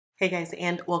Hey guys,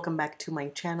 and welcome back to my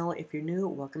channel. If you're new,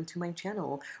 welcome to my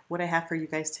channel. What I have for you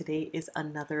guys today is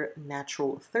another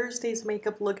Natural Thursdays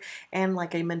makeup look, and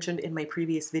like I mentioned in my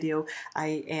previous video,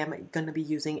 I am going to be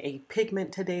using a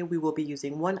pigment today. We will be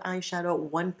using one eyeshadow,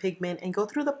 one pigment, and go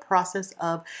through the process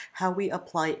of how we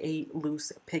apply a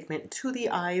loose pigment to the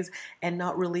eyes and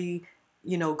not really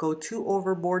go too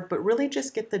overboard, but really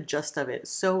just get the gist of it.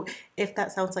 So if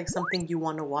that sounds like something you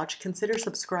want to watch, consider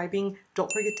subscribing.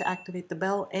 Don't forget to activate the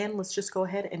bell, and let's just go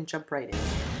ahead and jump right in.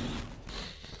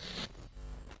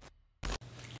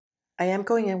 I am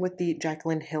going in with the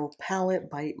Jaclyn Hill palette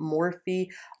by Morphe.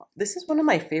 This is one of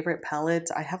my favorite palettes.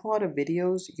 I have a lot of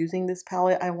videos using this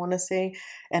palette, I want to say,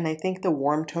 and I think the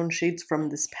warm tone shades from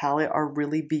this palette are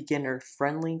really beginner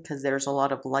friendly because there's a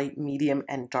lot of light, medium,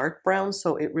 and dark browns,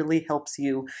 so it really helps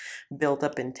you build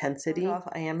up intensity.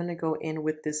 I am going to go in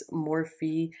with this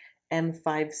Morphe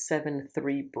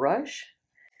M573 brush.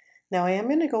 Now I am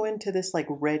going to go into this like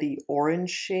reddy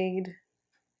orange shade,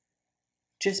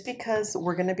 just because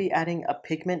we're going to be adding a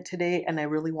pigment today and I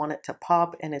really want it to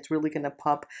pop, and it's really going to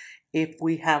pop if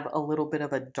we have a little bit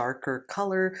of a darker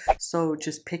color. So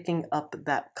just picking up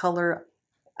that color,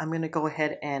 I'm going to go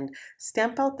ahead and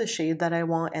stamp out the shade that I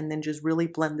want and then just really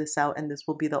blend this out, and this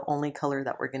will be the only color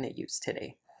that we're going to use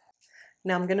today.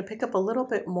 Now I'm going to pick up a little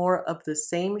bit more of the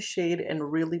same shade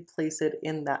and really place it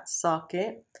in that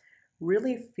socket.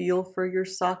 Really feel for your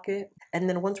socket. And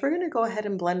then once we're going to go ahead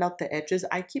and blend out the edges,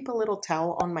 I keep a little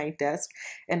towel on my desk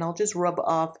and I'll just rub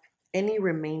off any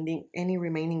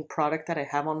remaining product that I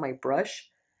have on my brush.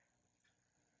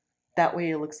 That way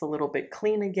it looks a little bit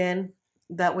clean again.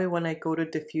 That way when I go to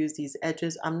diffuse these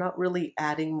edges, I'm not really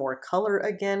adding more color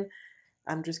again.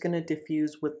 I'm just going to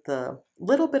diffuse with the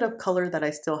little bit of color that I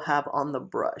still have on the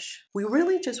brush. We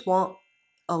really just want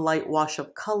a light wash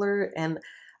of color, and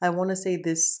I want to say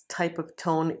this type of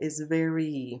tone is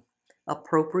very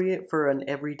appropriate for an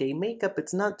everyday makeup.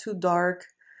 It's not too dark,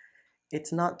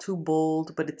 it's not too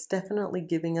bold, but it's definitely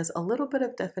giving us a little bit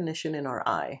of definition in our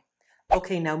eye.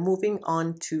 Okay, now moving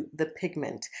on to the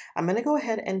pigment. I'm going to go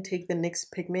ahead and take the NYX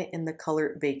pigment in the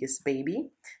color Vegas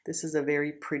Baby. This is a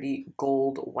very pretty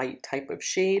gold white type of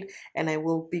shade, and I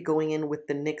will be going in with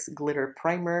the NYX Glitter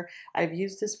Primer. I've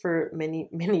used this for many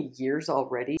years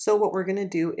already. So what we're going to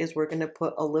do is we're going to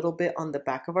put a little bit on the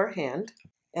back of our hand,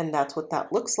 and that's what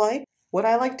that looks like. What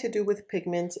I like to do with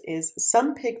pigments is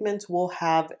some pigments will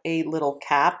have a little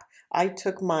cap. I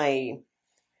took my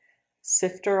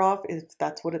sifter off, if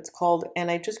that's what it's called,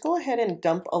 and I just go ahead and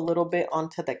dump a little bit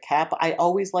onto the cap. I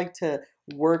always like to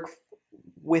work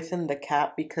within the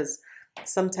cap because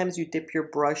sometimes you dip your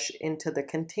brush into the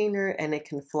container and it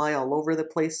can fly all over the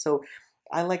place. So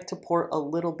I like to pour a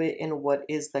little bit in what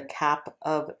is the cap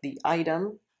of the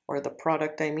item, or the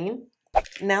product I mean.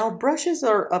 Now brushes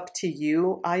are up to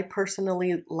you. I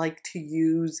personally like to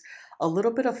use a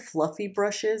little bit of fluffy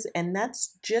brushes, and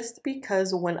that's just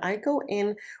because when I go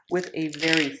in with a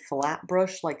very flat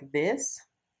brush like this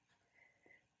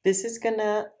is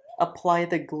gonna apply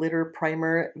the glitter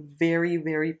primer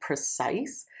very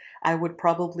precise. I would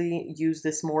probably use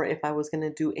this more if I was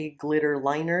gonna do a glitter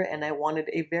liner and I wanted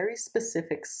a very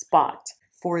specific spot.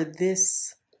 For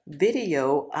this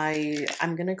video,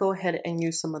 I'm gonna go ahead and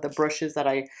use some of the brushes that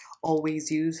I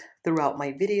always use throughout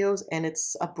my videos, and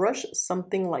it's a brush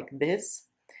something like this,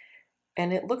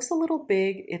 and it looks a little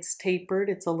big, it's tapered,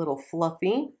 it's a little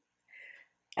fluffy.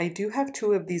 I do have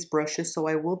two of these brushes, so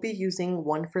I will be using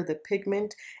one for the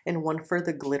pigment and one for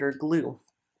the glitter glue.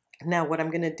 Now what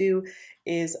I'm gonna do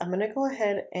is I'm gonna go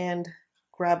ahead and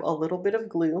grab a little bit of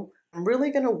glue. I'm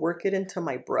really gonna work it into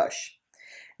my brush.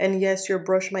 And yes, your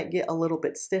brush might get a little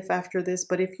bit stiff after this,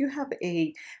 but if you have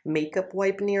a makeup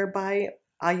wipe nearby,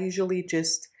 I usually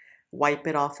just wipe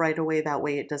it off right away. That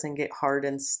way it doesn't get hard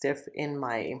and stiff in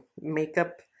my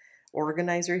makeup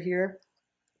organizer here.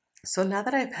 So now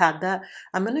that I've had that,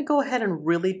 I'm going to go ahead and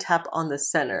really tap on the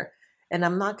center. And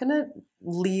I'm not going to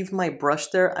leave my brush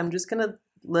there. I'm just going to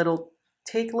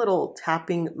take little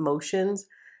tapping motions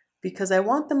because I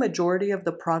want the majority of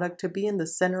the product to be in the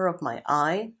center of my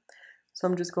eye. So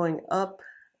I'm just going up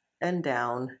and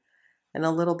down and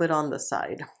a little bit on the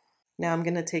side. Now I'm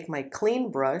going to take my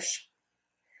clean brush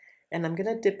and I'm going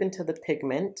to dip into the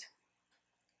pigment.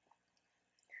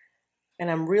 And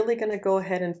I'm really going to go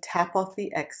ahead and tap off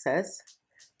the excess.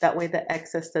 That way the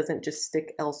excess doesn't just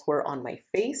stick elsewhere on my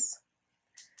face.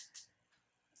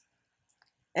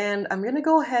 And I'm going to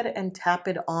go ahead and tap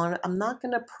it on. I'm not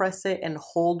going to press it and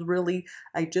hold really.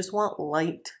 I just want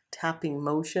light tapping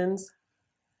motions.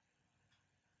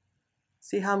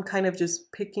 See how I'm kind of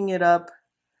just picking it up,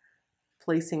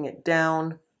 placing it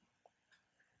down.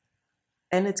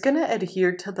 And it's going to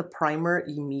adhere to the primer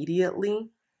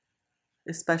immediately,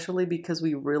 especially because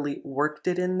we really worked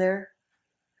it in there.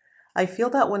 I feel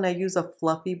that when I use a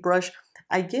fluffy brush,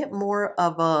 I get more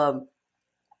of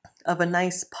a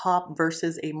nice pop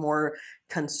versus a more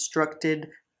constructed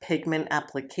pigment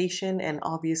application. And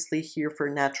obviously here for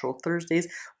Natural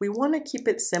Thursdays, we want to keep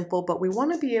it simple, but we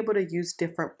want to be able to use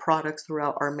different products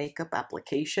throughout our makeup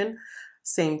application.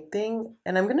 Same thing,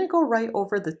 and I'm going to go right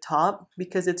over the top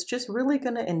because it's just really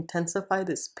going to intensify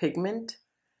this pigment.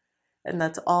 And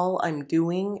that's all I'm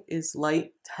doing is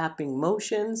light tapping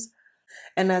motions.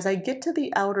 And as I get to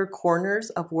the outer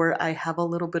corners of where I have a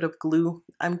little bit of glue,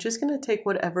 I'm just going to take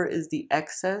whatever is the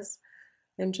excess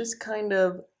and just kind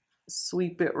of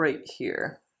sweep it right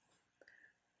here.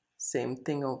 Same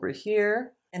thing over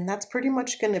here. And that's pretty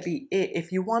much going to be it.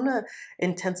 If you want to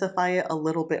intensify it a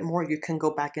little bit more, you can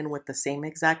go back in with the same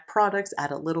exact products,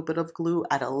 add a little bit of glue,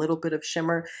 add a little bit of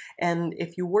shimmer. And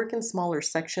if you work in smaller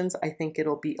sections, I think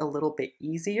it'll be a little bit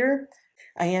easier.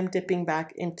 I am dipping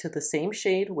back into the same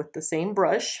shade with the same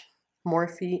brush,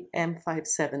 Morphe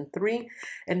M573.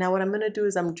 And now what I'm going to do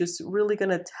is I'm just really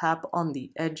going to tap on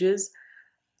the edges.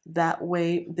 That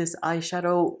way this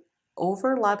eyeshadow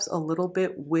overlaps a little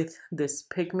bit with this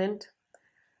pigment.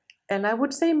 And I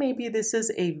would say maybe this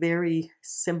is a very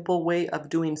simple way of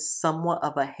doing somewhat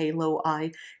of a halo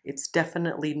eye. It's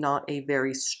definitely not a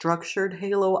very structured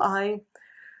halo eye,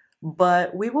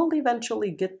 but we will eventually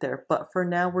get there. But for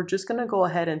now, we're just going to go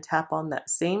ahead and tap on that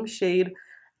same shade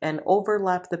and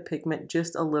overlap the pigment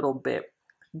just a little bit.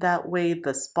 That way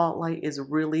the spotlight is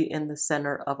really in the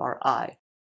center of our eye.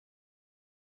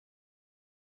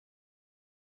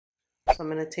 So I'm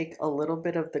going to take a little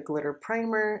bit of the glitter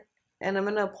primer and I'm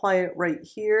going to apply it right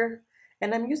here.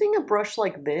 And I'm using a brush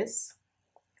like this,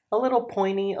 a little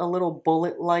pointy, a little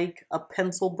bullet-like. A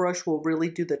pencil brush will really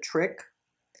do the trick.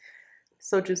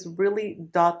 So just really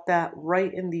dot that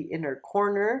right in the inner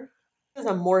corner. This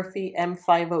is a Morphe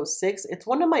M506. It's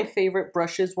one of my favorite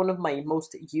brushes, one of my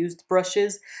most used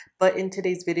brushes, but in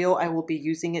today's video I will be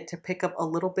using it to pick up a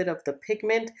little bit of the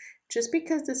pigment just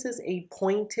because this is a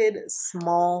pointed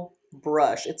small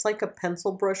brush. It's like a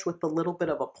pencil brush with a little bit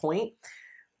of a point.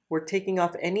 We're taking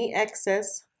off any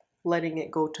excess, letting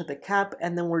it go to the cap,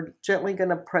 and then we're gently going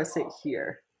to press it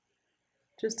here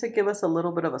just to give us a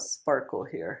little bit of a sparkle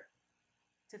here.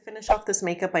 To finish off this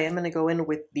makeup, I am going to go in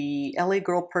with the LA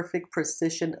Girl Perfect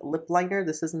Precision Lip Liner.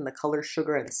 This is in the color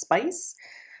Sugar and Spice.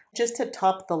 Just to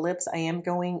top the lips, I am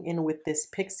going in with this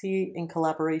Pixie in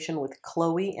collaboration with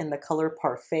Chloe in the color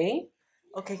Parfait.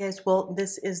 Okay guys, well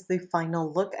this is the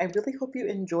final look. I really hope you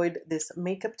enjoyed this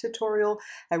makeup tutorial.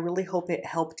 I really hope it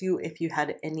helped you if you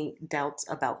had any doubts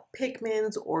about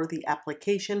pigments or the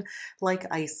application. Like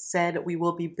I said, we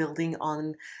will be building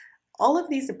on all of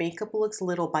these makeup looks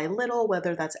little by little,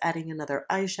 whether that's adding another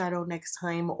eyeshadow next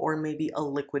time or maybe a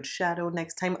liquid shadow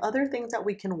next time, other things that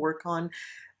we can work on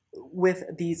with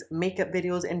these makeup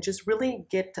videos and just really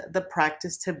get the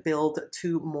practice to build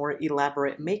to more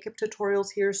elaborate makeup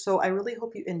tutorials here. So I really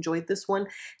hope you enjoyed this one.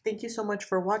 Thank you so much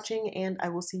for watching and I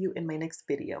will see you in my next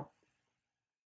video.